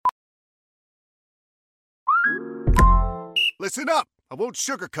Listen up. I won't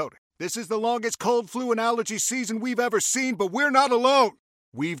sugarcoat it. This is the longest cold, flu, and allergy season we've ever seen, but we're not alone.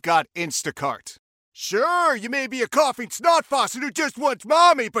 We've got Instacart. Sure, you may be a coughing snot faucet who just wants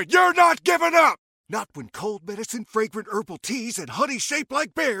mommy, but you're not giving up. Not when cold medicine, fragrant herbal teas, and honey shaped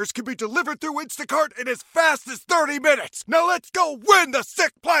like bears can be delivered through Instacart in as fast as 30 minutes. Now let's go win the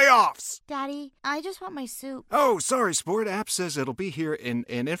sick playoffs. Daddy, I just want my soup. Oh, sorry, Sport. App says it'll be here in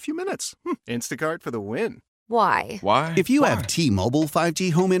a few minutes. Instacart for the win. Why? Why? If you have T-Mobile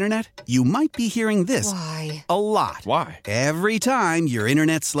 5G home internet, you might be hearing this Why? a lot. Why? Every time your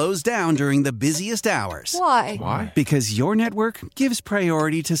internet slows down during the busiest hours. Why? Why? Because your network gives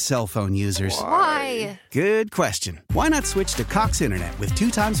priority to cell phone users. Why? Good question. Why not switch to Cox Internet with 2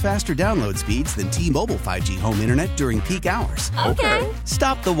 times faster download speeds than T-Mobile 5G home internet during peak hours? Okay.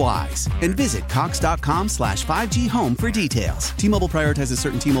 Stop the whys and visit cox.com/5G home for details. T-Mobile prioritizes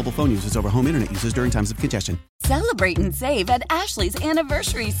certain T-Mobile phone users over home internet users during times of congestion. Celebrate and save at Ashley's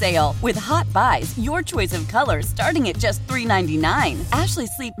Anniversary Sale. With Hot Buys, your choice of colors starting at just $3.99. Ashley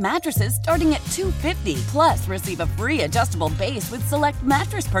Sleep mattresses starting at $2.50. Plus, receive a free adjustable base with select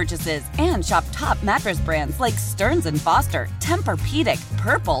mattress purchases. And shop top mattress brands like Stearns & Foster, Tempur-Pedic,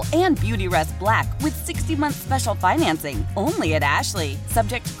 Purple, and Beautyrest Black with 60-month special financing. Only at Ashley.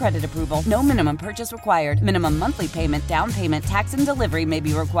 Subject to credit approval. No minimum purchase required. Minimum monthly payment, down payment, tax, and delivery may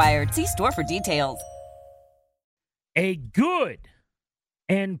be required. See store for details. A good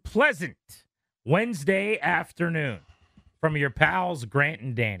and pleasant Wednesday afternoon from your pals Grant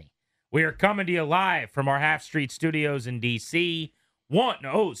and Danny. We are coming to you live from our Half Street Studios in D.C.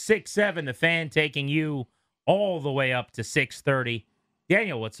 1067 The Fan, taking you all the way up to 6:30.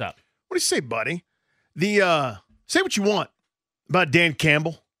 Daniel, what's up? What do you say, buddy? Say what you want about Dan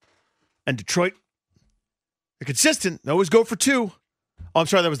Campbell and Detroit. They're consistent. They always go for 2. Oh, I'm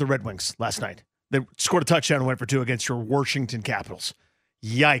sorry, that was the Red Wings last night. They scored a touchdown and went for 2 against your Washington Capitals.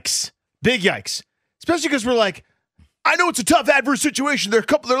 Yikes. Big yikes. Especially because we're like, I know it's a tough adverse situation. They're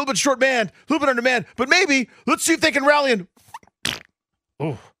a little bit short man, a little bit undermanned, but maybe let's see if they can rally and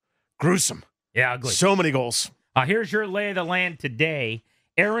oh, gruesome. Yeah, ugly. So many goals. Here's your lay of the land today.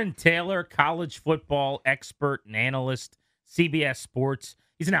 Aaron Taylor, college football expert and analyst, CBS Sports.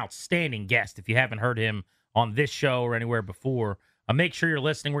 He's an outstanding guest. If you haven't heard him on this show or anywhere before, make sure you're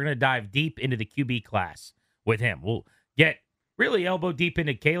listening. We're going to dive deep into the QB class with him. We'll get really elbow deep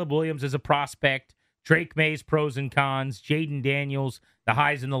into Caleb Williams as a prospect, Drake May's pros and cons, Jayden Daniels, the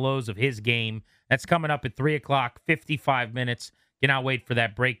highs and the lows of his game. That's coming up at 3 o'clock, 55 minutes. Cannot wait for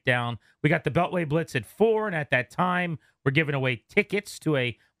that breakdown. We got the Beltway Blitz at 4, and at that time, we're giving away tickets to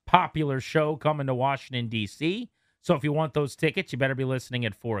a popular show coming to Washington, D.C. So if you want those tickets, you better be listening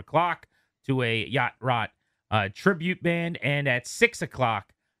at 4 o'clock to a Yacht Rot tribute band, and at 6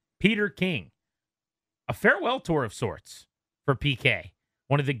 o'clock, Peter King, a farewell tour of sorts for PK,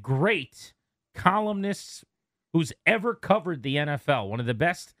 one of the great columnists who's ever covered the NFL, one of the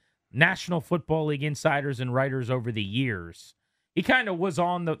best National Football League insiders and writers over the years. He kind of was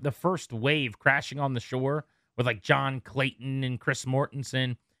on the first wave, crashing on the shore with like John Clayton and Chris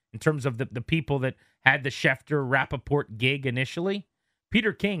Mortensen in terms of the people that had the Schefter Rappaport gig initially.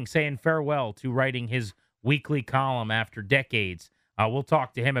 Peter King saying farewell to writing his weekly column after decades. We'll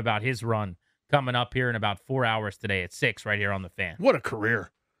talk to him about his run coming up here in about 4 hours today at 6 right here on The Fan. What a career.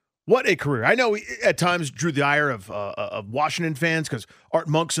 What a career. I know he at times drew the ire of Washington fans because Art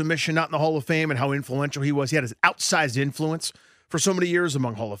Monk's omission not in the Hall of Fame and how influential he was. He had his outsized influence for so many years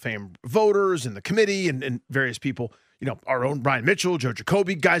among Hall of Fame voters and the committee and various people. You know, our own Brian Mitchell, Joe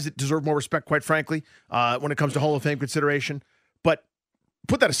Jacoby, guys that deserve more respect, quite frankly, when it comes to Hall of Fame consideration. But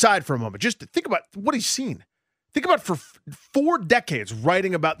put that aside for a moment. Just think about what he's seen. Think about for 4 decades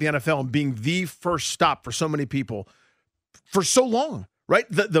writing about the NFL and being the first stop for so many people for so long, right?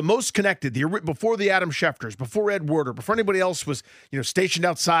 The most connected, before the Adam Schefters, before Ed Werder, before anybody else was, stationed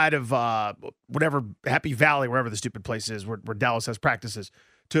outside of whatever Happy Valley, wherever the stupid place is, where Dallas has practices,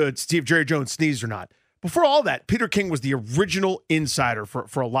 to see if Jerry Jones sneezed or not. Before all that, Peter King was the original insider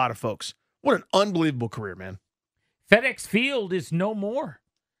for a lot of folks. What an unbelievable career, man. FedEx Field is no more.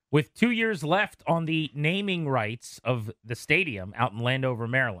 With 2 years left on the naming rights of the stadium out in Landover,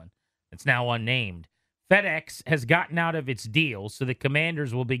 Maryland, it's now unnamed. FedEx has gotten out of its deal, so the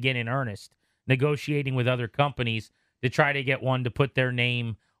Commanders will begin in earnest negotiating with other companies to try to get one to put their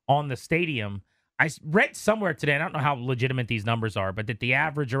name on the stadium. I read somewhere today, I don't know how legitimate these numbers are, but that the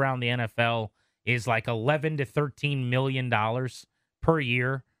average around the NFL is like $11 to $13 million per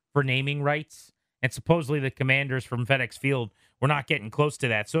year for naming rights. And supposedly the Commanders from FedEx Field were not getting close to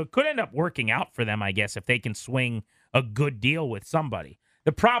that. So it could end up working out for them, I guess, if they can swing a good deal with somebody.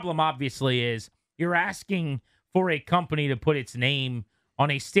 The problem, obviously, is you're asking for a company to put its name on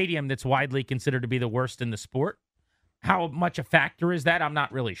a stadium that's widely considered to be the worst in the sport. How much a factor is that? I'm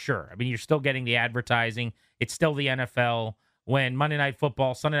not really sure. I mean, you're still getting the advertising. It's still the NFL. When Monday Night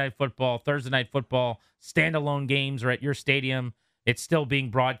Football, Sunday Night Football, Thursday Night Football, standalone games are at your stadium, it's still being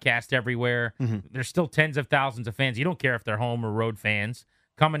broadcast everywhere. There's still tens of thousands of fans. You don't care if they're home or road fans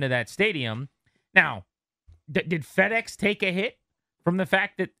coming to that stadium. Now, did FedEx take a hit from the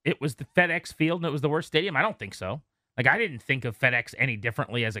fact that it was the FedEx Field and it was the worst stadium? I don't think so. Like, I didn't think of FedEx any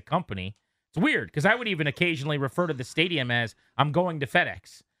differently as a company. It's weird because I would even occasionally refer to the stadium as I'm going to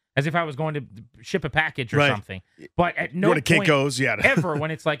FedEx, as if I was going to ship a package or something. But at no point ever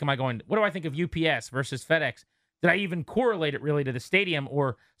when it's like, am I going, what do I think of UPS versus FedEx? Did I even correlate it really to the stadium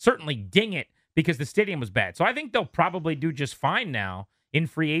or certainly ding it because the stadium was bad? So I think they'll probably do just fine now in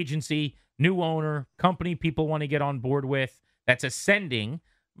free agency, new owner, company people want to get on board with that's ascending.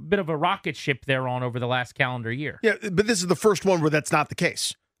 Bit of a rocket ship they're on over the last calendar year. Yeah, but this is the first one where that's not the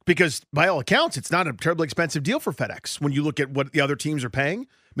case because by all accounts, it's not a terribly expensive deal for FedEx when you look at what the other teams are paying.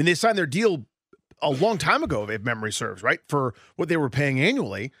 I mean, they signed their deal a long time ago, if memory serves, right, for what they were paying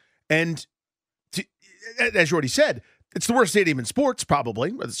annually. And as you already said, it's the worst stadium in sports,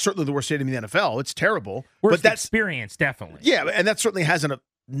 probably. It's certainly the worst stadium in the NFL. It's terrible. Worst experience, definitely. Yeah, and that certainly hasn't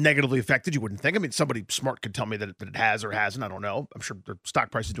negatively affected, you wouldn't think. I mean, somebody smart could tell me that it has or hasn't. I don't know. I'm sure their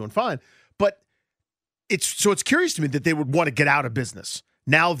stock price is doing fine. But it's curious to me that they would want to get out of business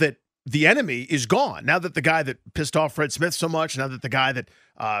now that the enemy is gone, now that the guy that pissed off Fred Smith so much, now that the guy that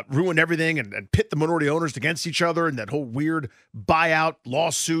ruined everything and pit the minority owners against each other and that whole weird buyout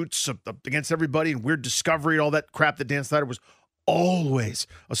lawsuits against everybody and weird discovery and all that crap that Dan Snyder was always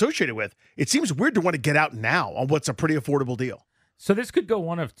associated with, it seems weird to want to get out now on what's a pretty affordable deal. So this could go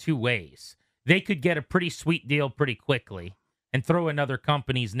one of two ways. They could get a pretty sweet deal pretty quickly and throw another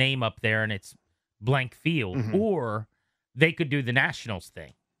company's name up there and it's blank field. Or they could do the Nationals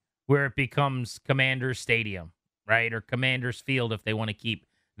thing where it becomes Commanders Stadium, right? Or Commanders Field if they want to keep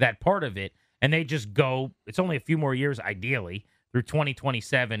that part of it. And they just go, it's only a few more years, ideally, through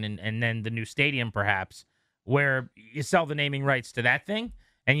 2027 and then the new stadium perhaps, where you sell the naming rights to that thing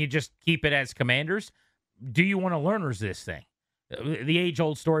and you just keep it as Commanders. Do you want to learners this thing? The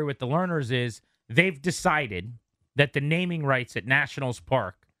age-old story with the learners is they've decided that the naming rights at Nationals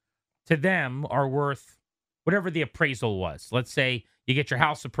Park to them are worth whatever the appraisal was. Let's say you get your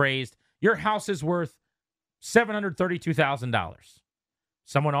house appraised. Your house is worth $732,000.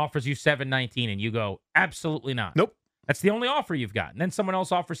 Someone offers you $719 and you go, absolutely not. Nope. That's the only offer you've got. And then someone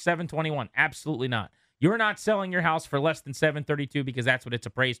else offers $721. Absolutely not. You're not selling your house for less than $732 because that's what it's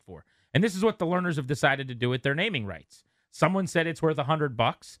appraised for. And this is what the learners have decided to do with their naming rights. Someone said it's worth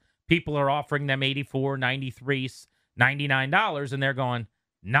 $100. People are offering them $84, $93, $99, and they're going,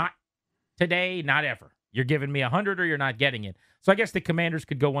 not today, not ever. You're giving me $100 or you're not getting it. So I guess the Commanders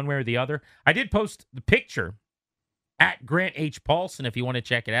could go one way or the other. I did post the picture at Grant H. Paulson, if you want to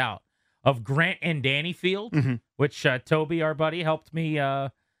check it out, of Grant and Danny Field, which Toby, our buddy, helped me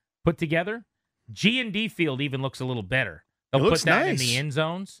put together. G&D Field even looks a little better. They'll put that in the end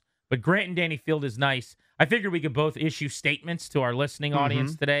zones. But Grant and Danny Field is nice. I figured we could both issue statements to our listening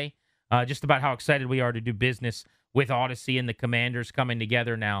audience today just about how excited we are to do business with Odyssey and the Commanders coming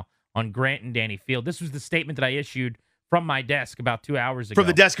together now on Grant and Danny Field. This was the statement that I issued from my desk about 2 hours ago. From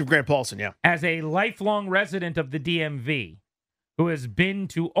the desk of Grant Paulson, yeah. As a lifelong resident of the DMV who has been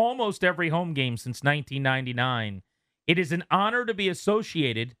to almost every home game since 1999, it is an honor to be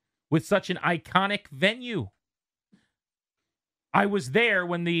associated with such an iconic venue. I was there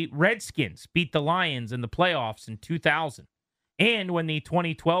when the Redskins beat the Lions in the playoffs in 2000 and when the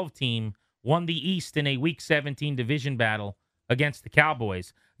 2012 team won the East in a Week 17 division battle against the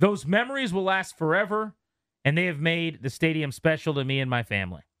Cowboys. Those memories will last forever, and they have made the stadium special to me and my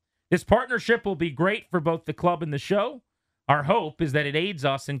family. This partnership will be great for both the club and the show. Our hope is that it aids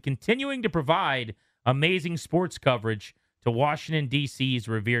us in continuing to provide amazing sports coverage to Washington, D.C.'s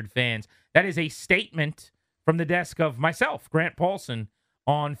revered fans. That is a statement from the desk of myself, Grant Paulson,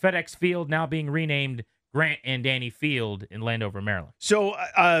 on FedEx Field, now being renamed Grant and Danny Field in Landover, Maryland. So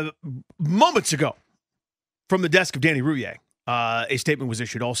moments ago, from the desk of Danny Rouillet, a statement was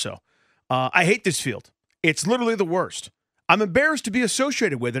issued also. I hate this field. It's literally the worst. I'm embarrassed to be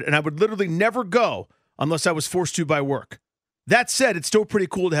associated with it, and I would literally never go unless I was forced to by work. That said, it's still pretty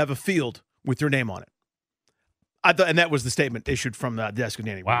cool to have a field with your name on it. And that was the statement issued from the desk of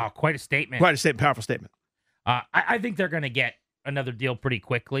Danny Rouillet. Wow, quite a statement. Quite a statement, powerful statement. I think they're going to get another deal pretty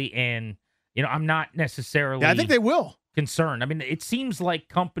quickly, and I'm not necessarily. Yeah, I think they will. Concerned. I mean, it seems like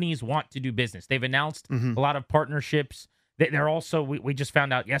companies want to do business. They've announced a lot of partnerships. They're also, we just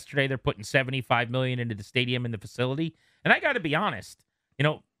found out yesterday, they're putting $75 million into the stadium and the facility. And I got to be honest,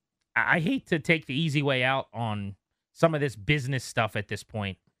 I hate to take the easy way out on some of this business stuff at this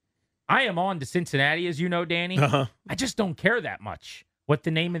point. I am on to Cincinnati, as you know, Danny. Uh-huh. I just don't care that much what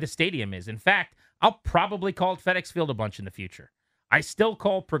the name of the stadium is. In fact, I'll probably call it FedEx Field a bunch in the future. I still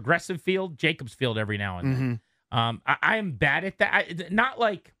call Progressive Field Jacobs Field every now and then. I am bad at that. Not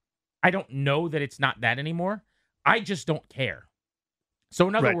like I don't know that it's not that anymore. I just don't care. So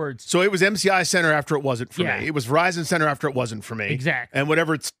in other words... So it was MCI Center after it wasn't for me. It was Verizon Center after it wasn't for me. Exactly. And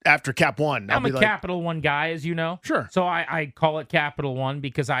whatever it's after Cap One. I'm a Capital One guy, as you know. Sure. So I call it Capital One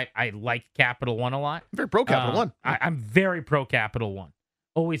because I like Capital One a lot. I'm very pro Capital One. I'm very pro Capital One.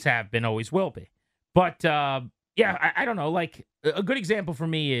 Always have been, always will be. But, I don't know. Like, a good example for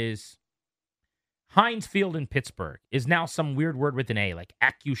me is Heinz Field in Pittsburgh is now some weird word with an A, like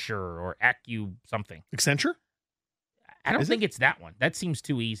Accusure or Accu something. Accenture? I don't think it's that one. That seems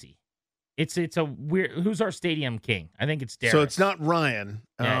too easy. It's a weird... Who's our stadium king? I think it's Derek. So it's not Ryan.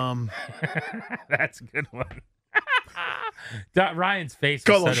 Yeah. That's a good one. Ryan's face.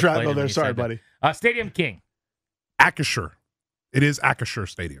 Got a little shrapnel there. Sorry, buddy. Stadium king. Acrisure. It is Acrisure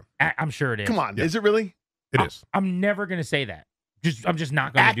Stadium. I'm sure it is. Come on. Yeah. Is it really? It is. I'm never going to say that. I'm just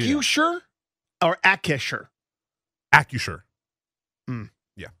not going to do that. Accusure or Accusure? Accusure.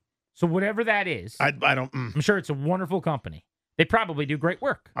 Yeah. So whatever that is, I don't. I'm sure it's a wonderful company. They probably do great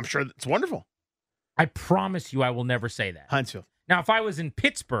work. I'm sure it's wonderful. I promise you I will never say that. Heinz Field. Now, if I was in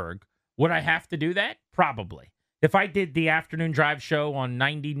Pittsburgh, would I have to do that? Probably. If I did the afternoon drive show on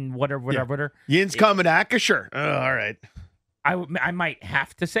 90 and whatever. Yin's coming to Accusure. Oh, all right. I might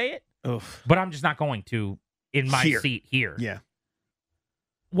have to say it, Oof. but I'm just not going to in my seat here. Yeah.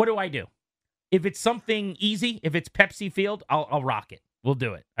 What do? If it's something easy, if it's Pepsi Field, I'll rock it. We'll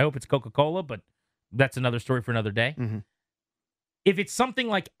do it. I hope it's Coca-Cola, but that's another story for another day. Mm-hmm. If it's something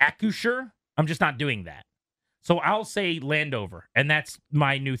like Accusure, I'm just not doing that. So I'll say Landover, and that's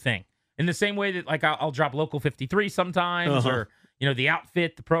my new thing. In the same way that like I'll drop Local 53 sometimes, or the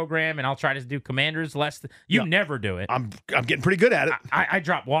outfit, the program, and I'll try to do Commanders less. You never do it. I'm getting pretty good at it. I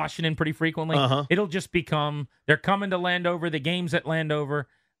drop Washington pretty frequently. It'll just become they're coming to Landover, the game's at Landover.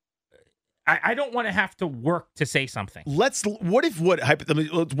 I don't want to have to work to say something. Let's workshop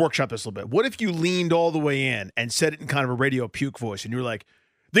this a little bit. What if you leaned all the way in and said it in kind of a radio puke voice, and you were like,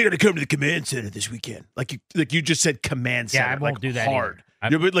 "They're going to come to the command center this weekend," like you just said command center. Yeah, I won't do that hard.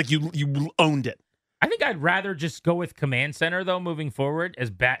 You owned it. I think I'd rather just go with command center though, moving forward. As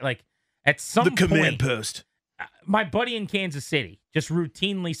bad, like at some point, command post. My buddy in Kansas City just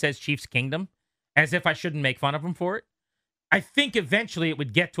routinely says Chiefs Kingdom, as if I shouldn't make fun of him for it. I think eventually it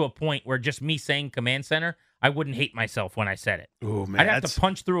would get to a point where just me saying command center, I wouldn't hate myself when I said it. Oh man, I'd have to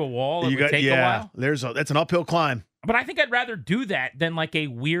punch through a wall. It would take a while. That's an uphill climb. But I think I'd rather do that than like a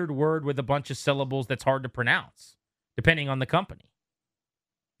weird word with a bunch of syllables that's hard to pronounce, depending on the company.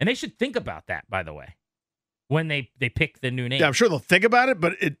 And they should think about that, by the way, when they pick the new name. Yeah, I'm sure they'll think about it,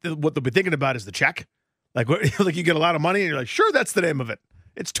 but what they'll be thinking about is the check. Like you get a lot of money, and you're like, sure, that's the name of it.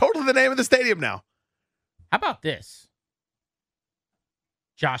 It's totally the name of the stadium now. How about this?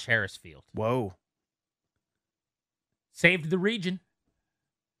 Josh Harris Field. Whoa. Saved the region.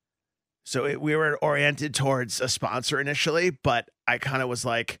 So we were oriented towards a sponsor initially, but I kind of was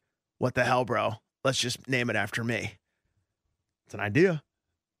like, what the hell, bro? Let's just name it after me. It's an idea.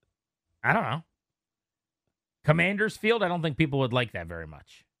 I don't know. Commanders Field, I don't think people would like that very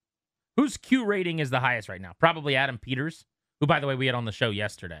much. Whose Q rating is the highest right now? Probably Adam Peters, who, by the way, we had on the show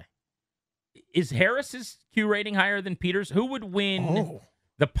yesterday. Is Harris's Q rating higher than Peters? Who would win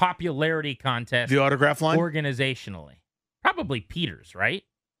the popularity contest? The autograph line? Organizationally. Probably Peters, right?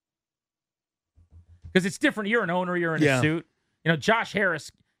 Because it's different. You're an owner. You're in a suit. Josh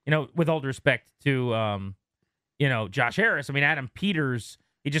Harris, with all due respect to, Josh Harris, I mean, Adam Peters,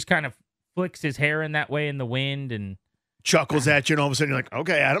 he just kind of flicks his hair in that way in the wind and chuckles at you, and all of a sudden you're like,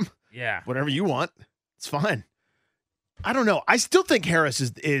 okay, Adam. Yeah. Whatever you want. It's fine. I don't know. I still think Harris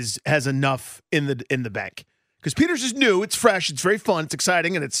has enough in the bank. Because Peters is new, it's fresh, it's very fun, it's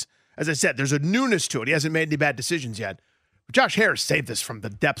exciting, and it's, as I said, there's a newness to it. He hasn't made any bad decisions yet. But Josh Harris saved us from the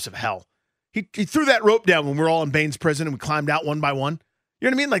depths of hell. He threw that rope down when we were all in Baines prison and we climbed out one by one. You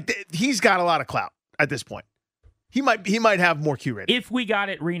know what I mean? Like, he's got a lot of clout at this point. He might have more Q rating. If we got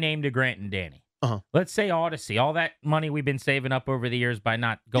it renamed to Grant and Danny, let's say Odyssey, all that money we've been saving up over the years by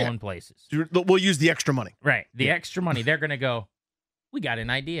not going places. We'll use the extra money. Right. The extra money. They're going to go, we got an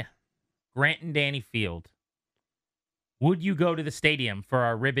idea. Grant and Danny Field. Would you go to the stadium for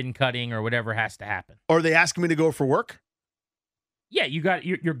our ribbon cutting or whatever has to happen? Or are they asking me to go for work? Yeah,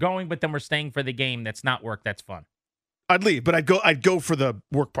 you're going, but then we're staying for the game. That's not work. That's fun. I'd leave, but I'd go for the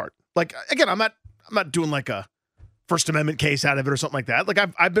work part. Like, again, I'm not doing like a First Amendment case out of it or something like that. Like,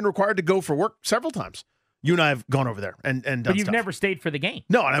 I've been required to go for work several times. You and I have gone over there and done But you've stuff. never stayed for the game.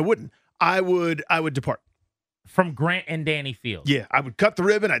 No, and I wouldn't. I would depart. From Grant and Danny Field. Yeah, I would cut the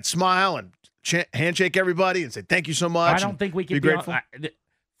ribbon. I'd smile and handshake everybody and say thank you so much. I don't think we can be grateful.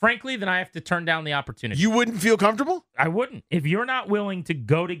 Frankly, then I have to turn down the opportunity. You wouldn't feel comfortable? I wouldn't. If you're not willing to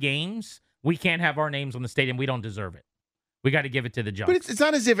go to games, we can't have our names on the stadium. We don't deserve it. We got to give it to the Junks. But it's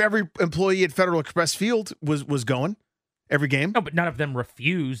not as if every employee at Federal Express Field was going every game. No, but none of them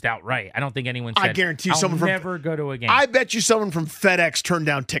refused outright. I don't think anyone said, I guarantee you I'll someone from never go to a game. I bet you someone from FedEx turned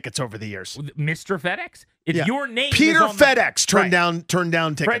down tickets over the years. Mr. FedEx? If Yeah. your name Peter is on the- FedEx turned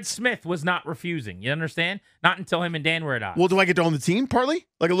down tickets. Fred Smith was not refusing. You understand? Not until him and Dan were at odds. Well, do I get to own the team partly?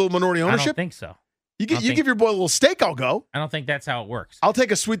 Like a little minority I ownership? don't think so. You I don't think- give your boy a little steak, I'll go. I don't think that's how it works. I'll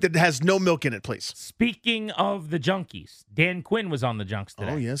take a suite that has no milk in it, please. Speaking of the Junkies, Dan Quinn was on the Junks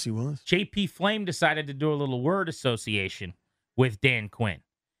today. Oh, yes, he was. JP Flame decided to do a little word association with Dan Quinn.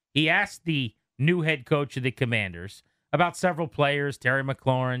 He asked the new head coach of the Commanders about several players, Terry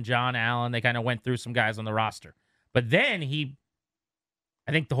McLaurin, John Allen. They kind of went through some guys on the roster. But then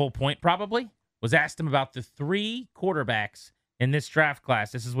I think the whole point probably was asked him about the 3 quarterbacks in this draft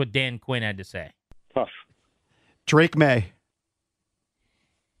class. This is what Dan Quinn had to say. Tough. Drake May.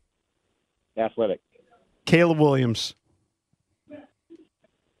 Athletic. Caleb Williams.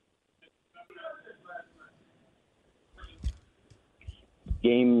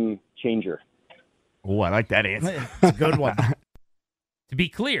 Game changer. Oh, I like that answer. It's a good one. To be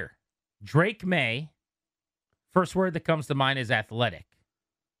clear, Drake May, first word that comes to mind is athletic.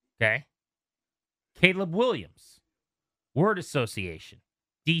 Okay? Caleb Williams, word association,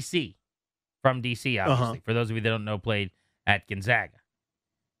 DC. From DC, obviously. For those of you that don't know, played at Gonzaga.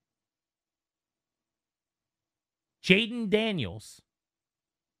 Jayden Daniels,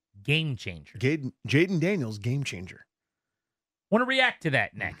 game changer. Jayden Daniels, game changer. Want to react to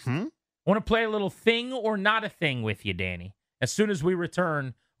that next. Hmm? Want to play a little thing or not a thing with you, Danny, as soon as we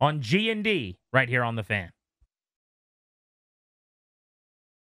return on G&D right here on The Fan.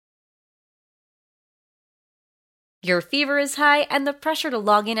 Your fever is high and the pressure to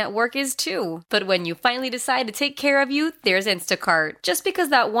log in at work is too. But when you finally decide to take care of you, there's Instacart. Just because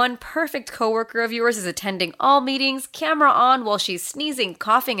that one perfect coworker of yours is attending all meetings, camera on while she's sneezing,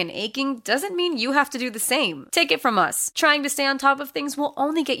 coughing, and aching, doesn't mean you have to do the same. Take it from us. Trying to stay on top of things will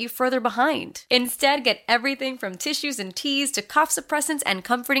only get you further behind. Instead, get everything from tissues and teas to cough suppressants and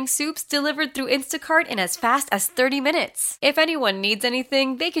comforting soups delivered through Instacart in as fast as 30 minutes. If anyone needs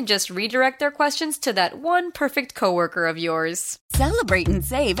anything, they can just redirect their questions to that one perfect coworker of yours. Celebrate and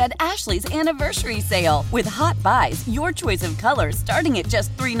save at Ashley's Anniversary Sale. With Hot Buys, your choice of colors starting at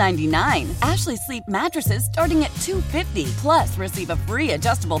just $3.99. Ashley Sleep mattresses starting at $2.50. Plus, receive a free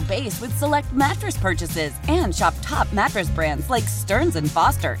adjustable base with select mattress purchases. And shop top mattress brands like Stearns &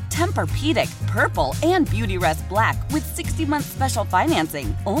 Foster, Tempur-Pedic, Purple, and Beautyrest Black with 60-month special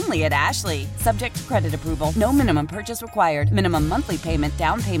financing. Only at Ashley. Subject to credit approval. No minimum purchase required. Minimum monthly payment,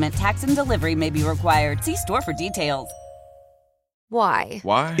 down payment, tax, and delivery may be required. See store for details. Why?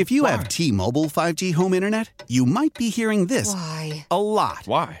 Why? If you have T-Mobile 5G home internet, you might be hearing this Why? a lot.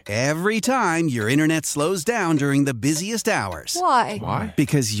 Why? Every time your internet slows down during the busiest hours. Why? Why?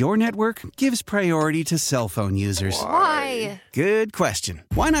 Because your network gives priority to cell phone users. Why? Good question.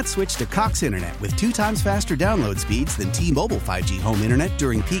 Why not switch to Cox Internet with 2 times faster download speeds than T-Mobile 5G home internet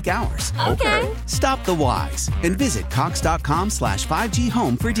during peak hours? Okay. Stop the whys and visit cox.com/5G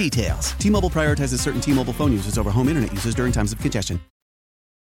home for details. T-Mobile prioritizes certain T-Mobile phone users over home internet users during times of congestion.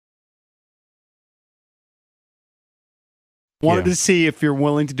 Wanted to see if you're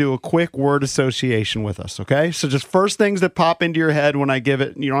willing to do a quick word association with us, okay? So just first things that pop into your head when I give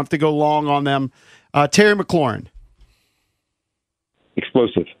it. You don't have to go long on them. Terry McLaurin.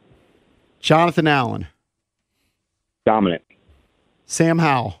 Explosive. Jonathan Allen. Dominant. Sam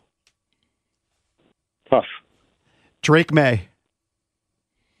Howell. Tough. Drake May.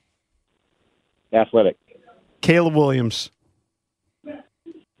 Athletic. Caleb Williams.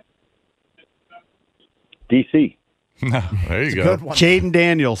 DC. There you go. Jayden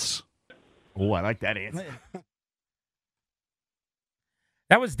Daniels. Oh, I like that answer.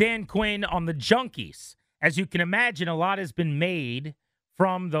 That was Dan Quinn on the Junkies. As you can imagine, a lot has been made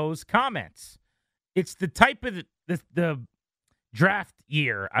from those comments. It's the type of the draft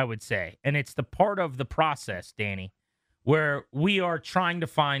year, I would say, and it's the part of the process, Danny, where we are trying to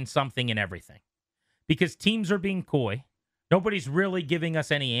find something in everything. Because teams are being coy. Nobody's really giving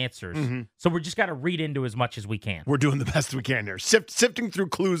us any answers. Mm-hmm. So we're just got to read into as much as we can. We're doing the best we can here. Sifting through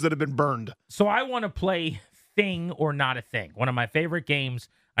clues that have been burned. So I want to play thing or not a thing. One of my favorite games.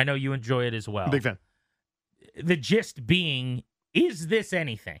 I know you enjoy it as well. Big fan. The gist being, is this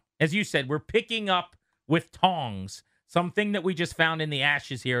anything? As you said, we're picking up with tongs something that we just found in the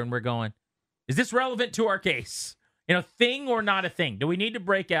ashes here, and we're going, is this relevant to our case? Thing or not a thing? Do we need to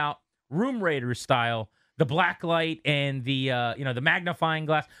break out Room Raiders style, the black light and the the magnifying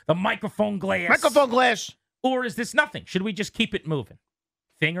glass, the microphone glass? Microphone glass. Or is this nothing? Should we just keep it moving?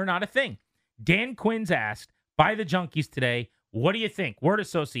 Thing or not a thing? Dan Quinn's asked by the Junkies today, what do you think? Word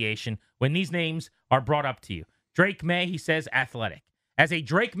association when these names are brought up to you. Drake May, he says, athletic. As a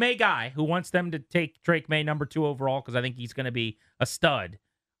Drake May guy who wants them to take Drake May number 2 overall because I think he's going to be a stud,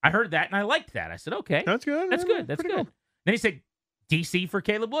 I heard that and I liked that. I said, okay. That's good. That's good. That's good. Cool. Then he said, DC for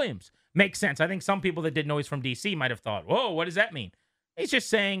Caleb Williams. Makes sense. I think some people that didn't know he's from DC might have thought, whoa, what does that mean? He's just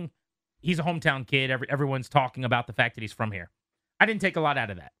saying he's a hometown kid. Everyone's talking about the fact that he's from here. I didn't take a lot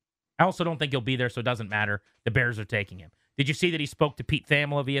out of that. I also don't think he'll be there, so it doesn't matter. The Bears are taking him. Did you see that he spoke to Pete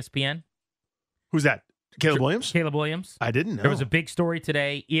Thamel of ESPN? Who's that? Caleb Williams? Caleb Williams. I didn't know. There was a big story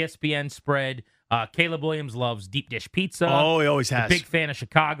today. ESPN spread. Caleb Williams loves deep dish pizza. Oh, he always has. Big fan of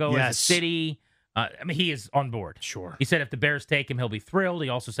Chicago as a Yes. city. He is on board. Sure. He said if the Bears take him, he'll be thrilled. He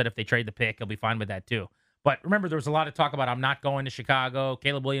also said if they trade the pick, he'll be fine with that too. But remember, there was a lot of talk about I'm not going to Chicago.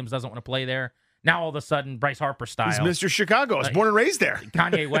 Caleb Williams doesn't want to play there. Now all of a sudden, Bryce Harper style. He's Mr. Chicago. I was born and raised there.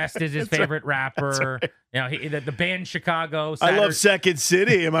 Kanye West is his favorite rapper. Right. The band Chicago. I love Second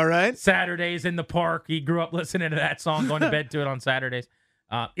City. Am I right? Saturdays in the park. He grew up listening to that song, going to bed to it on Saturdays.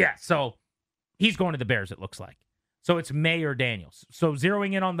 So he's going to the Bears, it looks like. So it's May or Daniels. So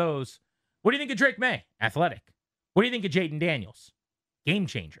zeroing in on those, what do you think of Drake May? Athletic. What do you think of Jayden Daniels? Game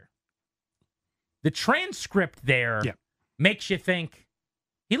changer. The transcript there makes you think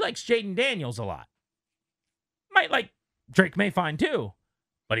he likes Jayden Daniels a lot. Might like Drake May fine too,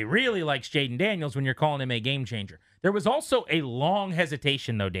 but he really likes Jayden Daniels when you're calling him a game changer. There was also a long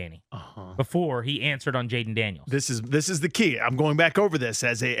hesitation, though, Danny, before he answered on Jayden Daniels. This is the key. I'm going back over this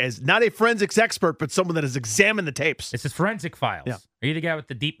as not a forensics expert, but someone that has examined the tapes. This is Forensic Files. Yeah. Are you the guy with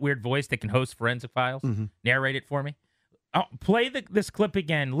the deep, weird voice that can host Forensic Files? Mm-hmm. Narrate it for me. Play this clip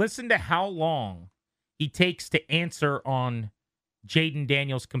again. Listen to how long he takes to answer on Jayden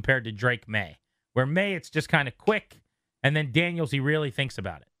Daniels compared to Drake May. Where May, it's just kind of quick, and then Daniels, he really thinks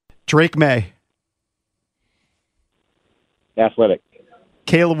about it. Drake May. Athletic.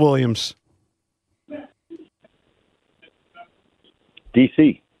 Caleb Williams.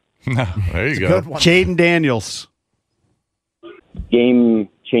 DC. There you go. Jayden Daniels. Game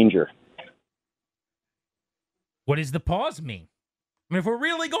changer. What does the pause mean? I mean, if we're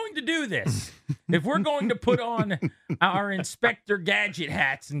really going to do this, if we're going to put on our Inspector Gadget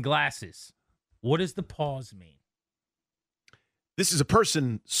hats and glasses, what does the pause mean? This is a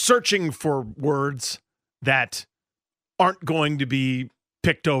person searching for words that aren't going to be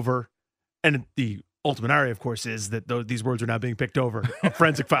picked over. And the ultimate irony, of course, is that these words are now being picked over,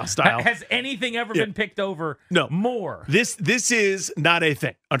 forensic file style. Has anything ever been picked over more? This is not a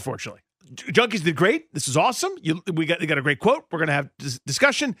thing, unfortunately. Junkies did great. This is awesome. We got a great quote. We're going to have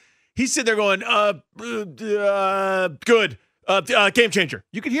discussion. He's sitting there going, good. Game changer.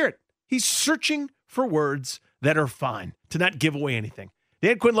 You can hear it. He's searching for words that are fine to not give away anything.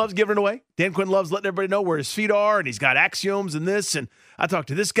 Dan Quinn loves giving it away. Dan Quinn loves letting everybody know where his feet are, and he's got axioms and this. And I talked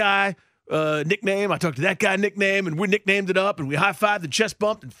to this guy, nickname. I talked to that guy, nickname, and we nicknamed it up, and we high-fived and chest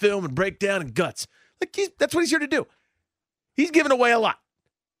bumped and film and breakdown and guts. That's what he's here to do. He's giving away a lot.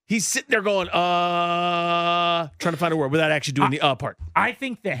 He's sitting there going, trying to find a word without actually doing the part. I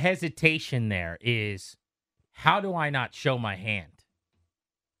think the hesitation there is, how do I not show my hand?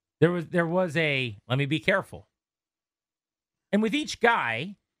 There was a, let me be careful. And with each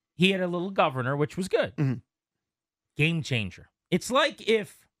guy, he had a little governor, which was good. Mm-hmm. Game changer. It's like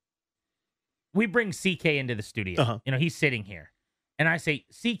if we bring CK into the studio. Uh-huh. He's sitting here. And I say,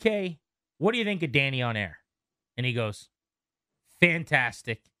 CK, what do you think of Danny on air? And he goes,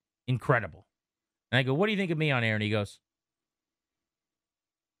 fantastic, incredible. And I go, what do you think of me on air? And he goes,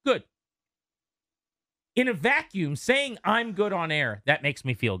 good. In a vacuum, saying I'm good on air, that makes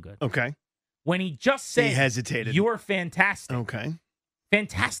me feel good. Okay. When he just said, he hesitated. You're fantastic. Okay.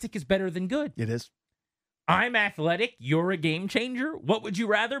 Fantastic is better than good. It is. I'm athletic. You're a game changer. What would you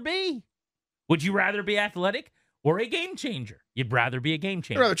rather be? Would you rather be athletic or a game changer? You'd rather be a game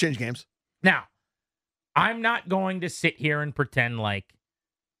changer. I'd rather change games. Now, I'm not going to sit here and pretend like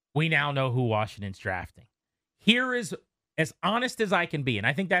we now know who Washington's drafting. Here is as honest as I can be, and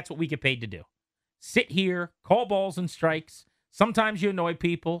I think that's what we get paid to do. Sit here, call balls and strikes. Sometimes you annoy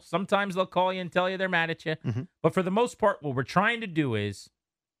people. Sometimes they'll call you and tell you they're mad at you. Mm-hmm. But for the most part, what we're trying to do is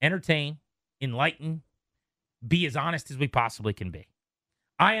entertain, enlighten, be as honest as we possibly can be.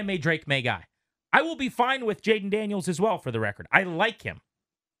 I am a Drake May guy. I will be fine with Jayden Daniels as well, for the record. I like him.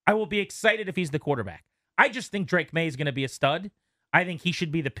 I will be excited if he's the quarterback. I just think Drake May is going to be a stud. I think he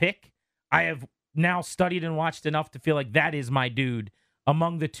should be the pick. I have now studied and watched enough to feel like that is my dude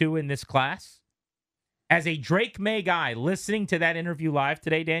among the two in this class. As a Drake May guy, listening to that interview live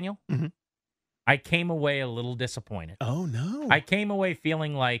today, Daniel, I came away a little disappointed. Oh, no. I came away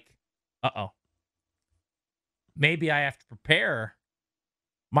feeling like, maybe I have to prepare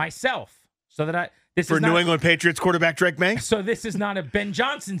myself so that For New England Patriots quarterback Drake May? So this is not a Ben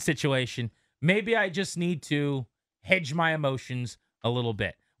Johnson situation. Maybe I just need to hedge my emotions a little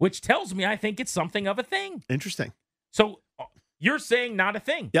bit, which tells me I think it's something of a thing. Interesting. So you're saying not a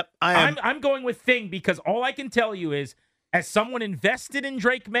thing. Yep, I am. I'm going with thing because all I can tell you is, as someone invested in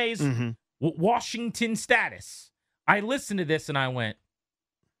Drake May's Washington status, I listened to this and I went,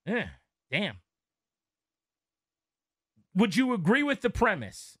 damn. Would you agree with the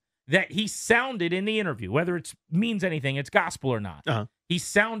premise that he sounded in the interview, whether it means anything, it's gospel or not, he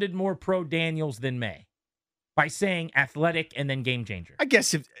sounded more pro Daniels than May by saying athletic and then game changer? I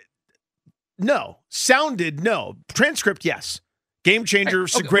guess no. Sounded, no. Transcript, yes. Game changer,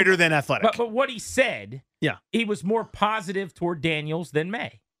 greater than athletic. But what he said, he was more positive toward Daniels than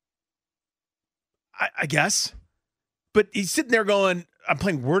May. I guess. But he's sitting there going, I'm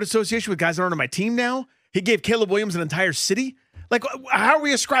playing word association with guys that aren't on my team now. He gave Caleb Williams an entire city. Like, how are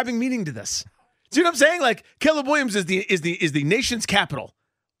we ascribing meaning to this? See what I'm saying? Like, Caleb Williams is the nation's capital.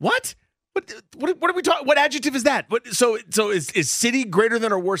 What? What are we talking? What adjective is that? So is city greater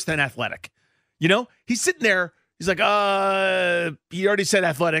than or worse than athletic? You know, he's sitting there. He's like, he already said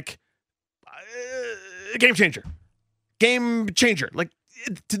athletic. Game changer. Like,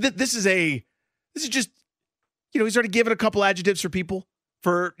 this is just, he's already given a couple adjectives for people.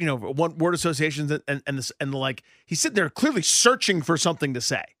 For one word associations and the like, he's sitting there clearly searching for something to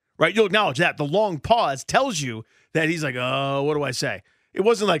say, right? You'll acknowledge that the long pause tells you that he's like, oh, what do I say? It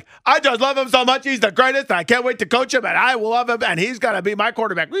wasn't like, I just love him so much, he's the greatest, and I can't wait to coach him, and I will love him, and he's gonna be my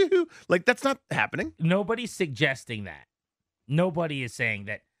quarterback. Woo-hoo. Like, that's not happening. Nobody's suggesting that. Nobody is saying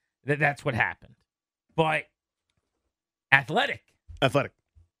that's what happened. But athletic,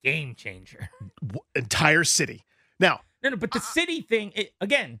 game changer, entire city. Now. No, but the city thing,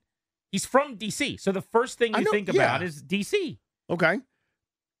 again, he's from D.C., so the first thing you think about is D.C. Okay.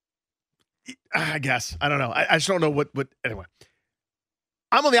 I guess. I don't know. I just don't know what anyway.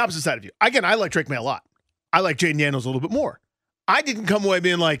 I'm on the opposite side of you. Again, I like Drake May a lot. I like Jayden Daniels a little bit more. I didn't come away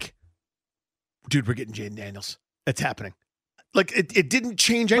being like, dude, we're getting Jayden Daniels. It's happening. Like, it didn't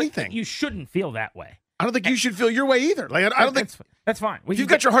change anything. But you shouldn't feel that way. I don't think you should feel your way either. Like, I don't think that's fine. If you've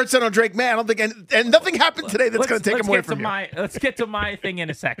got your heart set on Drake May, I don't think, and nothing happened today that's going to take him away from you. Let's get to my thing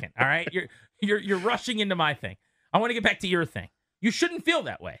in a second. All right, you're rushing into my thing. I want to get back to your thing. You shouldn't feel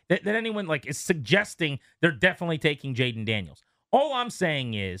that way. That anyone is suggesting they're definitely taking Jayden Daniels. All I'm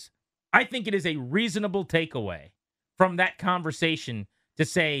saying is, I think it is a reasonable takeaway from that conversation to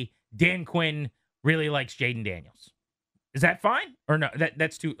say Dan Quinn really likes Jayden Daniels. Is that fine or no?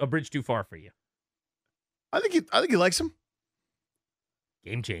 That's a bridge too far for you. I think he likes him.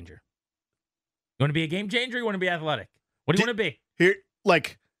 Game changer. You want to be a game changer or you want to be athletic? What do you want to be? Here,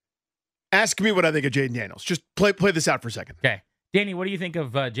 ask me what I think of Jayden Daniels. Just play this out for a second. Okay. Danny, what do you think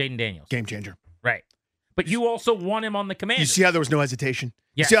of Jayden Daniels? Game changer. Right. But you also want him on the Commanders. You see how there was no hesitation?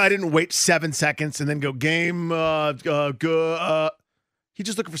 Yes. You see how I didn't wait 7 seconds and then go game, good. He's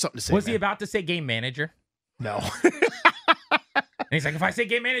just looking for something to say. Was he about to say game manager? No. And he's like, if I say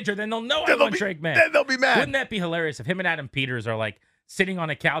game manager, then they'll know I want Drake May. Then they'll be mad. Wouldn't that be hilarious if him and Adam Peters are sitting on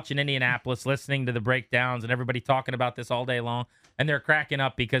a couch in Indianapolis listening to the breakdowns and everybody talking about this all day long, and they're cracking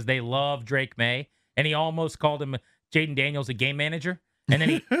up because they love Drake May, and he almost called him Jayden Daniels a game manager, and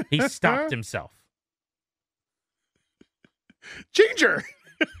then he stopped himself. Changer.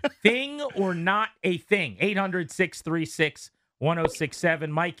 Thing or not a thing? 800-636-1067.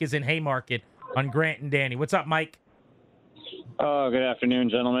 Mike is in Haymarket on Grant and Danny. What's up, Mike? Good afternoon,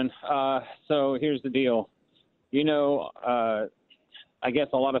 gentlemen. So here's the deal. I guess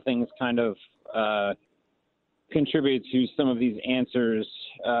a lot of things kind of contribute to some of these answers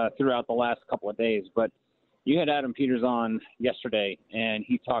throughout the last couple of days. But you had Adam Peters on yesterday, and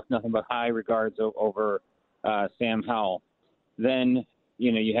he talked nothing but high regards over Sam Howell. Then,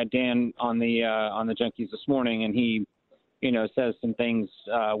 you had Dan on the Junkies this morning, and he, says some things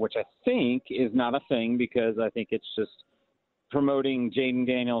which I think is not a thing because I think it's just promoting Jayden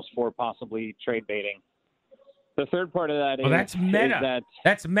Daniels for possibly trade baiting. The third part of that is that's meta.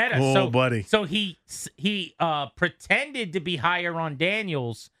 That's meta. Oh, buddy. So he pretended to be higher on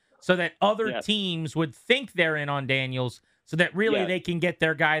Daniels so that other teams would think they're in on Daniels, so that really they can get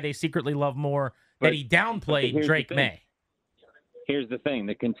their guy they secretly love more, that he downplayed Drake May. Here's the thing.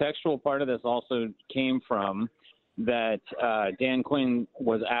 The contextual part of this also came from that Dan Quinn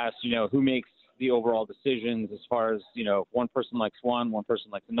was asked, who makes the overall decisions as far as, one person likes one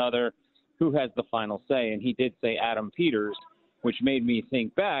person likes another, who has the final say? And he did say Adam Peters, which made me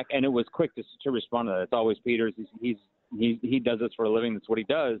think back, and it was quick to respond to that. It's always Peters. He does this for a living. That's what he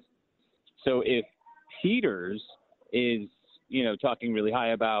does. So if Peters is, talking really high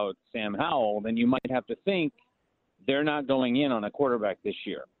about Sam Howell, then you might have to think they're not going in on a quarterback this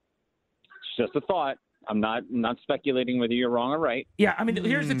year. It's just a thought. I'm not speculating whether you're wrong or right. Yeah, I mean,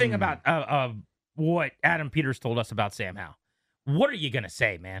 here's the thing about what Adam Peters told us about Sam Howell. What are you going to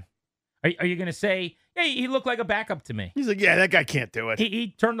say, man? Are you going to say, hey, he looked like a backup to me? He's like, yeah, that guy can't do it.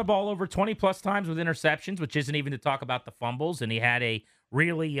 He turned the ball over 20-plus times with interceptions, which isn't even to talk about the fumbles, and he had a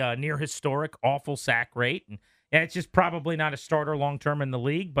really near-historic, awful sack rate. And it's just probably not a starter long-term in the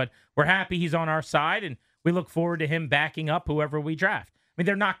league, but we're happy he's on our side, and we look forward to him backing up whoever we draft. I mean,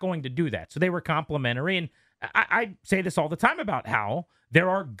 they're not going to do that. So they were complimentary. And I say this all the time about Howell. There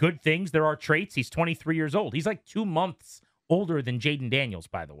are good things. There are traits. He's 23 years old. He's like 2 months older than Jayden Daniels,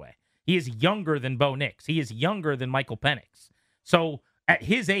 by the way. He is younger than Bo Nix. He is younger than Michael Penix. So at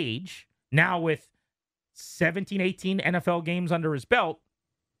his age, now with 17, 18 NFL games under his belt,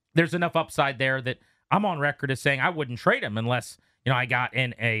 there's enough upside there that I'm on record as saying I wouldn't trade him unless I got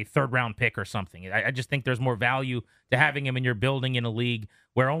in a third-round pick or something. I just think there's more value to having him in your building in a league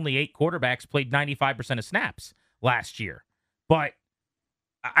where only 8 quarterbacks played 95% of snaps last year. But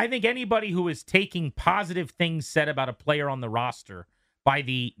I think anybody who is taking positive things said about a player on the roster by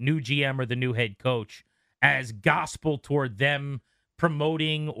the new GM or the new head coach as gospel toward them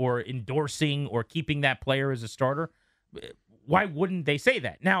promoting or endorsing or keeping that player as a starter, why wouldn't they say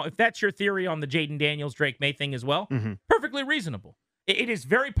that? Now, if that's your theory on the Jayden Daniels, Drake May thing as well, perfectly reasonable. It is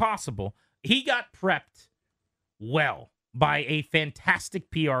very possible. He got prepped well by a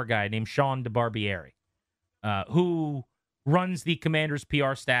fantastic PR guy named Sean DeBarbieri, who runs the Commanders'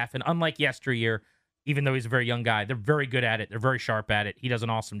 PR staff. And unlike yesteryear, even though he's a very young guy, they're very good at it. They're very sharp at it. He does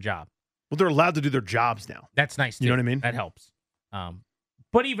an awesome job. Well, they're allowed to do their jobs now. That's nice, too. You know what I mean? That helps.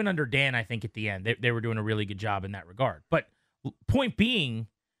 But even under Dan, I think at the end, they were doing a really good job in that regard. But point being,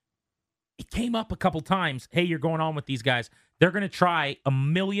 it came up a couple times. Hey, you're going on with these guys. They're going to try a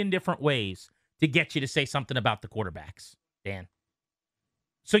million different ways to get you to say something about the quarterbacks, Dan.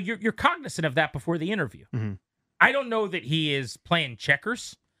 So you're cognizant of that before the interview. I don't know that he is playing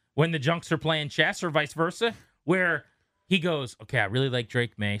checkers when the junks are playing chess or vice versa, where he goes, okay, I really like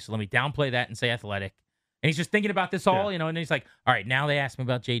Drake May, so let me downplay that and say athletic. And he's just thinking about this all, and then he's like, all right, now they asked me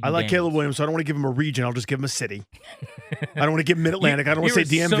about Jayden I like Daniels. Caleb Williams, so I don't want to give him a region. I'll just give him a city. I don't want to give him Mid-Atlantic. I don't want to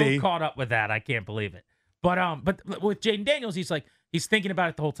say DMV. So caught up with that. I can't believe it. But with Jayden Daniels, he's thinking about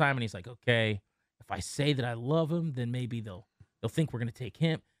it the whole time, and he's like, okay, if I say that I love him, then maybe they'll think we're going to take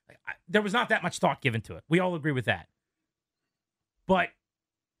him. There was not that much thought given to it. We all agree with that. But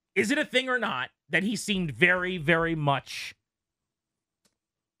is it a thing or not that he seemed very, very much...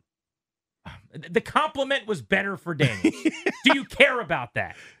 The compliment was better for Daniels. Do you care about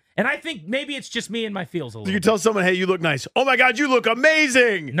that? And I think maybe it's just me and my feels a little. Do you tell someone, hey, you look nice? Oh, my God, you look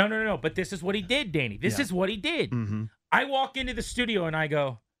amazing. No. But this is what he did, Danny. This is what he did. I walk into the studio and I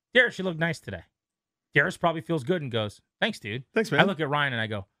go, Darius, you look nice today. Darius probably feels good and goes, thanks, dude. Thanks, man. I look at Ryan and I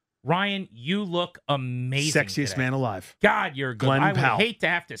go, Ryan, you look amazing Sexiest today. man alive. God, you're good. Glenn I would Powell. hate to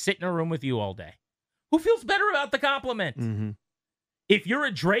have to sit in a room with you all day. Who feels better about the compliment? If you're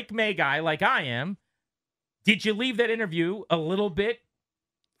a Drake May guy like I am, did you leave that interview a little bit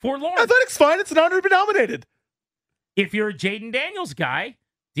forlorn? Athletic's fine. It's an honor to be nominated. If you're a Jayden Daniels guy,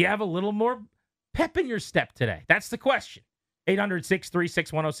 do you have a little more pep in your step today? That's the question.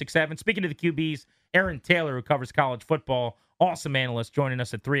 800-636-1067. Speaking to the QBs, Aaron Taylor, who covers college football, awesome analyst, joining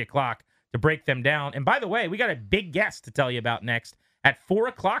us at 3 o'clock to break them down. And by the way, we got a big guest to tell you about next at 4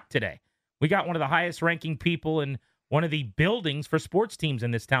 o'clock today. We got one of the highest-ranking people in one of the buildings for sports teams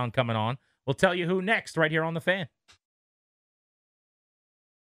in this town coming on. We'll tell you who next right here on The Fan.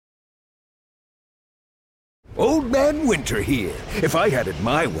 Old Man Winter here. If I had it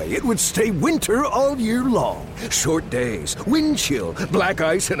my way, it would stay winter all year long. Short days, wind chill, black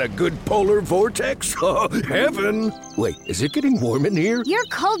ice, and a good polar vortex. Oh, heaven. Wait, is it getting warm in here? Your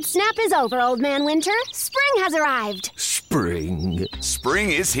cold snap is over, Old Man Winter. Spring has arrived. spring.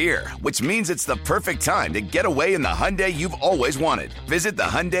 Spring is here, which means it's the perfect time to get away in the Hyundai you've always wanted. Visit the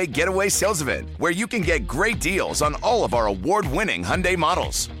Hyundai Getaway Sales Event, where you can get great deals on all of our award-winning Hyundai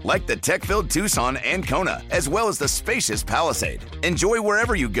models, like the tech-filled Tucson and Kona, as well as the spacious Palisade. Enjoy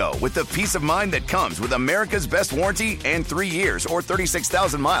wherever you go with the peace of mind that comes with America's best warranty and 3 years or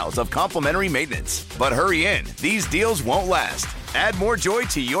 36,000 miles of complimentary maintenance. But hurry in, these deals won't last. Add more joy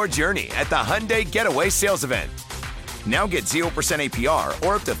to your journey at the Hyundai Getaway Sales Event. Now get 0% APR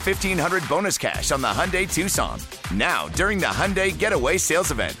or up to $1,500 bonus cash on the Hyundai Tucson. Now, during the Hyundai Getaway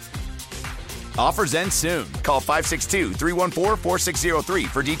Sales Event. Offers end soon. Call 562-314-4603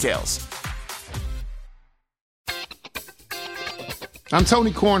 for details. I'm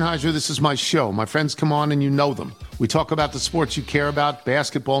Tony Kornheiser. This is my show. My friends come on and you know them. We talk about the sports you care about,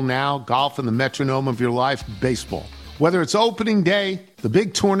 basketball now, golf, and the metronome of your life, baseball. Whether it's opening day, the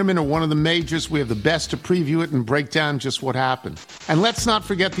big tournament, or one of the majors, we have the best to preview it and break down just what happened. And let's not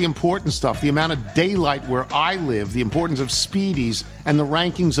forget the important stuff, the amount of daylight where I live, the importance of speedies, and the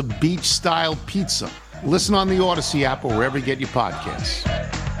rankings of beach-style pizza. Listen on the Odyssey app or wherever you get your podcasts.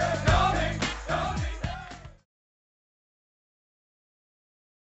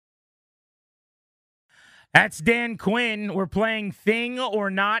 That's Dan Quinn. We're playing Thing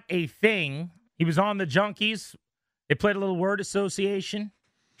or Not a Thing. He was on the Junkies. They played a little word association.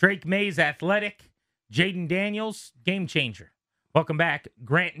 Drake May's athletic. Jayden Daniels, game changer. Welcome back,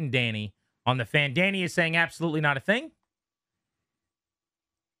 Grant and Danny on the Fan. Danny is saying absolutely not a thing.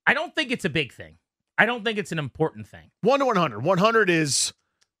 I don't think it's a big thing. I don't think it's an important thing. 1 to 100. 100 is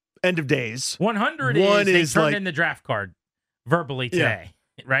end of days. 100 is they turned in the draft card verbally today,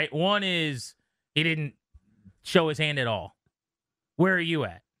 right? 1 is he didn't show his hand at all. Where are you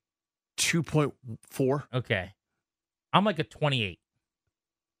at? 2.4. Okay. I'm like a 28.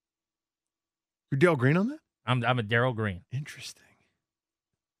 You're Dale Green on that? I'm a Daryl Green. Interesting.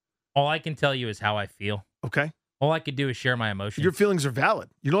 All I can tell you is how I feel. Okay. All I could do is share my emotions. Your feelings are valid.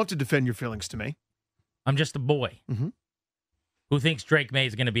 You don't have to defend your feelings to me. I'm just a boy who thinks Drake May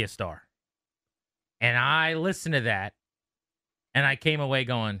is going to be a star. And I listened to that, and I came away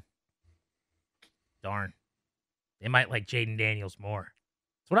going, darn, they might like Jayden Daniels more.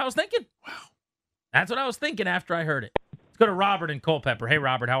 That's what I was thinking. Wow. That's what I was thinking after I heard it. Let's go to Robert in Culpeper. Hey,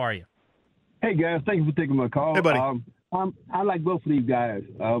 Robert, how are you? Hey, guys. Thank you for taking my call. Hey, buddy. I like both of these guys,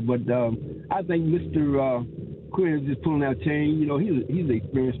 but I think Mr. Quinn is just pulling out chain. You know, he's an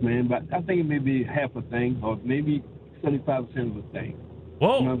experienced man, but I think it may be half a thing or maybe 75% of a thing.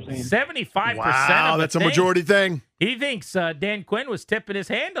 Whoa, you know what I'm saying? 75% Wow, of that's thing. a majority thing. He thinks Dan Quinn was tipping his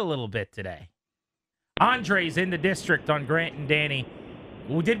hand a little bit today. Andre's in the district on Grant and Danny.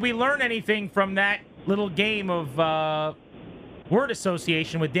 Did we learn anything from that little game of word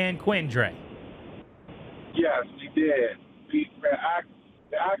association with Dan Quinn, Dre? Yes, we did. We're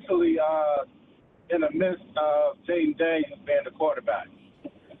actually in the midst of Jayden Daniels being the quarterback.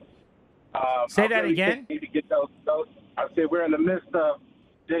 Say that again? Need to get those. I said we're in the midst of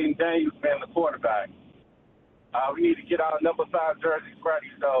Jayden Daniels being the quarterback. We need to get our number 5 jerseys ready.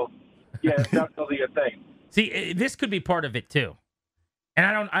 So, yeah, it's definitely a thing. See, this could be part of it too. And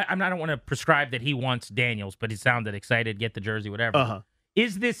I don't want to prescribe that he wants Daniels, but he sounded excited, get the jersey, whatever.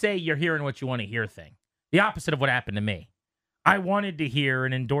 Is this a you're hearing what you want to hear thing? The opposite of what happened to me. I wanted to hear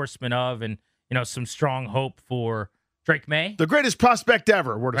an endorsement of and, some strong hope for Drake May. The greatest prospect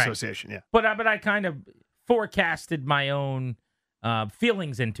ever, word association, yeah. But I kind of forecasted my own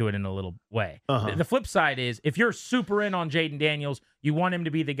feelings into it in a little way. The flip side is if you're super in on Jayden Daniels, you want him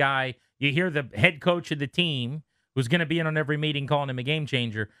to be the guy, you hear the head coach of the team who's going to be in on every meeting calling him a game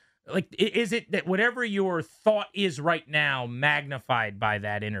changer. Like, is it that whatever your thought is right now magnified by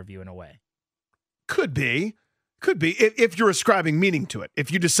that interview in a way? Could be if you're ascribing meaning to it.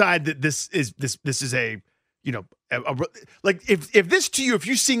 If you decide that this is a like if this to you, if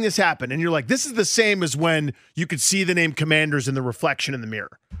you're seeing this happen and you're like, this is the same as when you could see the name Commanders in the reflection in the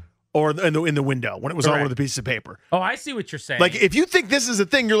mirror or in the window when it was on one of the pieces of paper. Oh, I see what you're saying. Like if you think this is a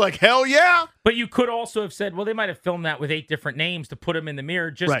thing, you're like, hell yeah. But you could also have said, well, they might have filmed that with 8 different names to put them in the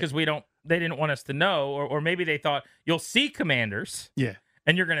mirror just because they didn't want us to know, or maybe they thought you'll see Commanders. Yeah.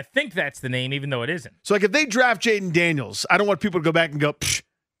 And you're going to think that's the name, even though it isn't. So, like, if they draft Jayden Daniels, I don't want people to go back and go,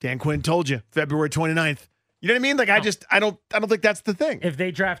 Dan Quinn told you, February 29th. You know what I mean? Like, I don't think that's the thing. If they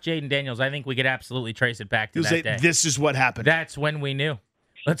draft Jayden Daniels, I think we could absolutely trace it back to that day. This is what happened. That's when we knew.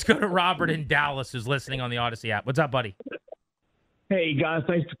 Let's go to Robert in Dallas, who's listening on the Odyssey app. What's up, buddy? Hey, guys.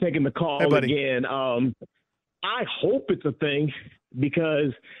 Thanks for taking the call again. I hope it's a thing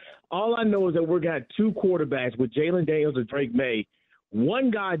because all I know is that we're got 2 quarterbacks with Jayden Daniels and Drake May.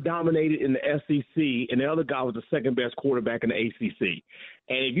 One guy dominated in the SEC, and the other guy was the second best quarterback in the ACC.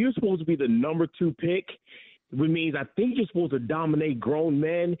 And if you're supposed to be the number 2 pick, which means I think you're supposed to dominate grown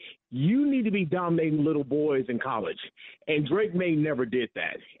men, you need to be dominating little boys in college. And Drake May never did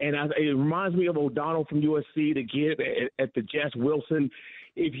that. And it reminds me of O'Donnell from USC, the kid at the Jess Wilson.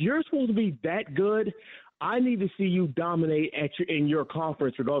 If you're supposed to be that good, I need to see you dominate in your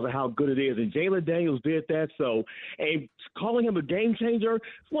conference regardless of how good it is. And Jayden Daniels did that. So, and calling him a game changer,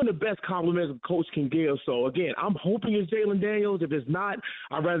 it's one of the best compliments a coach can give. So, again, I'm hoping it's Jayden Daniels. If it's not,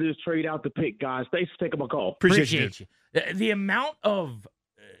 I'd rather just trade out the pick, guys. Thanks for taking my call. Appreciate you. The amount of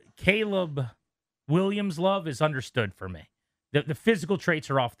Caleb Williams love is understood for me. The physical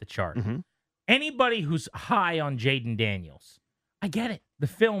traits are off the chart. Mm-hmm. Anybody who's high on Jayden Daniels, I get it. The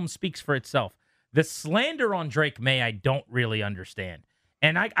film speaks for itself. The slander on Drake May, I don't really understand.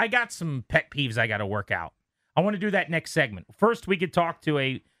 And I got some pet peeves I got to work out. I want to do that next segment. First, we could talk to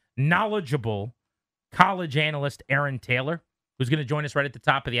a knowledgeable college analyst, Aaron Taylor, who's going to join us right at the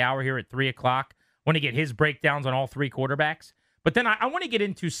top of the hour here at 3 o'clock. I want to get his breakdowns on all 3 quarterbacks. But then I want to get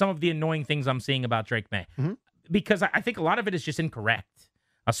into some of the annoying things I'm seeing about Drake May, because I think a lot of it is just incorrect.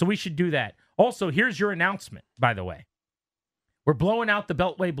 So we should do that. Also, here's your announcement, by the way. We're blowing out the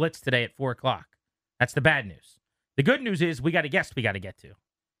Beltway Blitz today at 4 o'clock. That's the bad news. The good news is we got a guest we got to get to.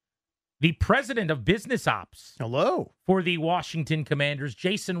 The president of business ops. Hello. For the Washington Commanders,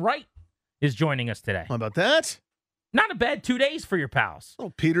 Jason Wright, is joining us today. How about that? Not a bad 2 days for your pals.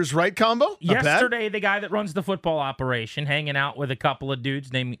 Oh, Peters Wright combo? Not Yesterday, bad. the guy that runs the football operation, hanging out with a couple of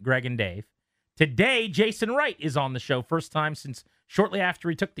dudes named Greg and Dave. Today, Jason Wright is on the show. First time since shortly after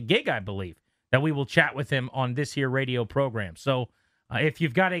he took the gig, I believe, that we will chat with him on this here radio program. So, if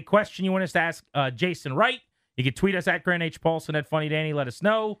you've got a question you want us to ask Jason Wright, you can tweet us at Grant H. Paulson at Funny Danny. Let us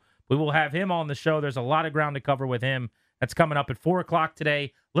know. We will have him on the show. There's a lot of ground to cover with him. That's coming up at 4 o'clock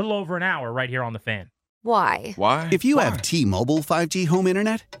today. A little over an hour right here on The Fan. Why? Why? If you have T-Mobile 5G home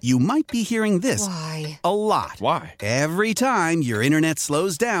internet, you might be hearing this Why? a lot. Why? Every time your internet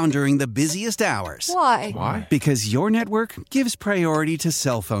slows down during the busiest hours. Why? Why? Because your network gives priority to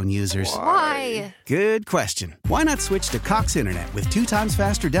cell phone users. Why? Good question. Why not switch to Cox Internet with 2 times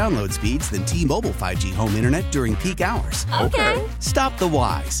faster download speeds than T-Mobile 5G home internet during peak hours? Okay. Stop the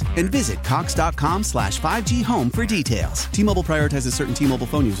whys and visit cox.com/5G home for details. T-Mobile prioritizes certain T-Mobile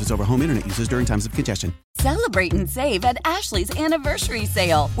phone users over home internet users during times of congestion. Celebrate and save at Ashley's Anniversary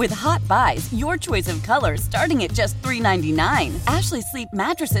Sale. With Hot Buys, your choice of colors starting at just $3.99. Ashley Sleep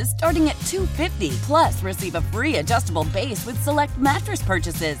mattresses starting at $2.50. Plus, receive a free adjustable base with select mattress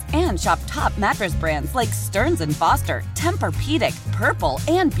purchases. And shop top mattress brands like Stearns & Foster, Tempur-Pedic, Purple,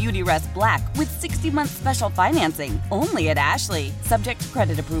 and Beautyrest Black with 60-month special financing. Only at Ashley. Subject to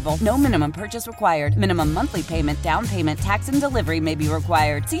credit approval. No minimum purchase required. Minimum monthly payment, down payment, tax, and delivery may be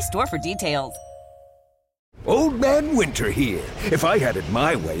required. See store for details. Old Man Winter here. If I had it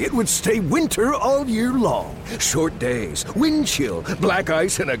my way, it would stay winter all year long. Short days, wind chill, black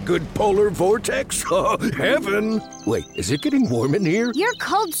ice, and a good polar vortex. Oh, heaven. Wait, is it getting warm in here? Your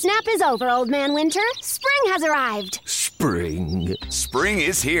cold snap is over, Old Man Winter. Spring has arrived. Spring. Spring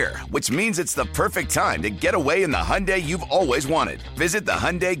is here, which means it's the perfect time to get away in the Hyundai you've always wanted. Visit the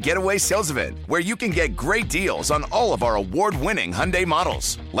Hyundai Getaway Sales Event, where you can get great deals on all of our award-winning Hyundai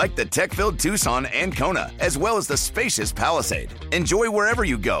models, like the tech-filled Tucson and Kona, as well as the spacious Palisade. Enjoy wherever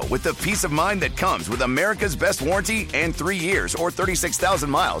you go with the peace of mind that comes with America's best warranty and 3 years or 36,000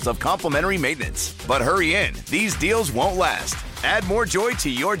 miles of complimentary maintenance. But hurry in, these deals won't last. Add more joy to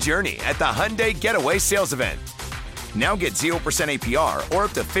your journey at the Hyundai Getaway Sales Event. Now get 0% APR or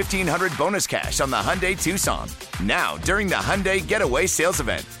up to $1,500 bonus cash on the Hyundai Tucson. Now, during the Hyundai Getaway Sales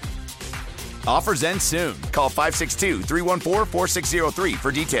Event. Offers end soon. Call 562-314-4603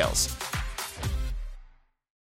 for details.